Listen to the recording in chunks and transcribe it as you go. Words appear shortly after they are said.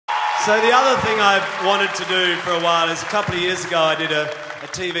So the other thing I've wanted to do for a while is a couple of years ago I did a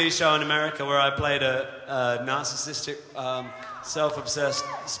TV show in America where I played a narcissistic, self-obsessed,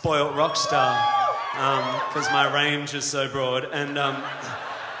 spoiled rock star because my range is so broad. And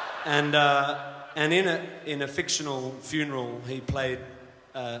in a fictional funeral he played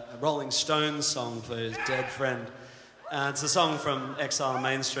a Rolling Stones song for his dead friend. It's a song from Exile on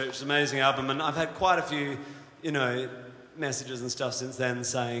Main Street, which is an amazing album, and I've had quite a few, you know, messages and stuff since then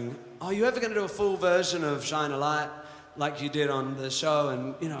saying, "Oh, you ever going to do a full version of Shine a Light like you did on the show?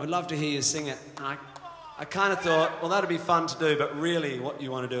 And, you know, I'd love to hear you sing it." And I kind of thought, well, that'd be fun to do, but really what you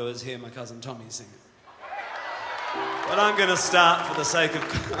want to do is hear my cousin Tommy sing it. But I'm going to start for the sake of,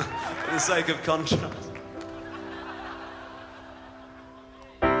 for the sake of contrast.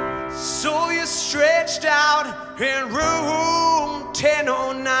 So you're stretched out in room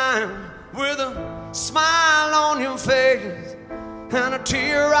 1009 with a smile on your face and a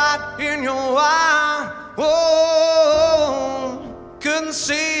tear right in your eye. Oh, couldn't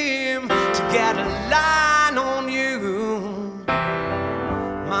seem to get a line on you,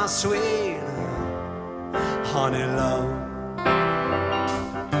 my sweet honey love.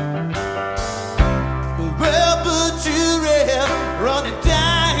 Rubber giraffe running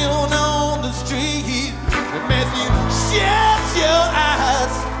down on the street will make you shut your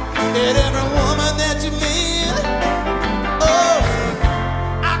eyes at every woman that you meet. Oh,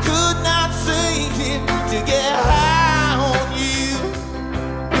 I could not sing it to get high on you,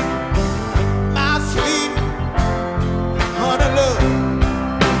 my sweet honey love.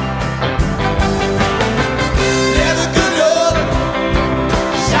 Let the good Lord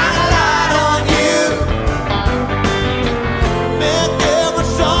shine a light on you, make every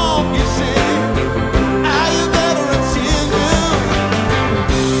song you sing how you better achieve you.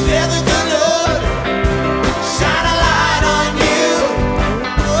 Let the good Lord shine a light on you.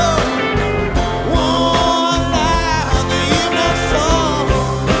 Oh, one light on the evening song.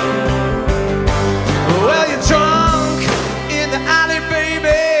 Well, you're drunk in the alley,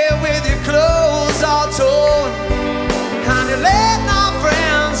 baby, with your clothes all torn, and your late night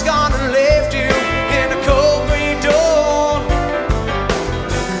friends gone and left you in the cold green dawn.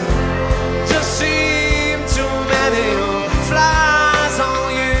 Just seem too many flies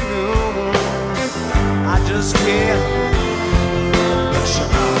on you. I just can't push 'em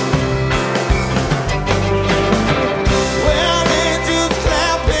out. Well, angels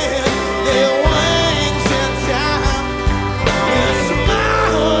clapping their wings in time, with a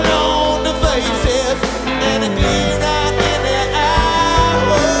smile on their faces and a gleam right in their eyes.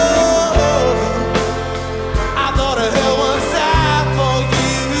 Oh, I thought of hell was out for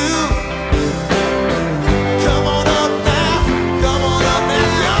you. Come on up now, come on up now,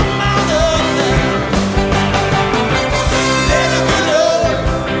 come on up now. Let the good Lord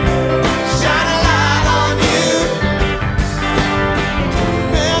shine a light on you,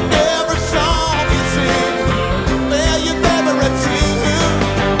 make every song you sing well you better achieve you.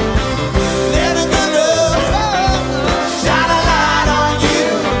 Let the good Lord shine a light on you,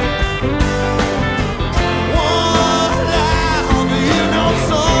 one light on the evening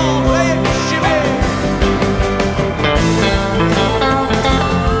song. Hey, shimmy.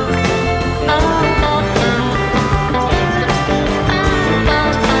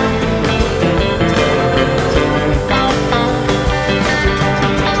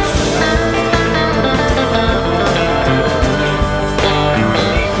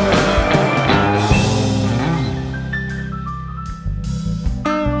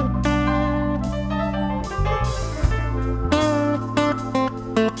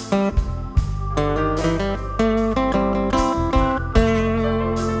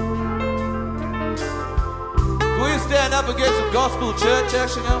 Can we stand up and get some gospel church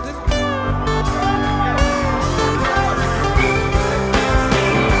action out there?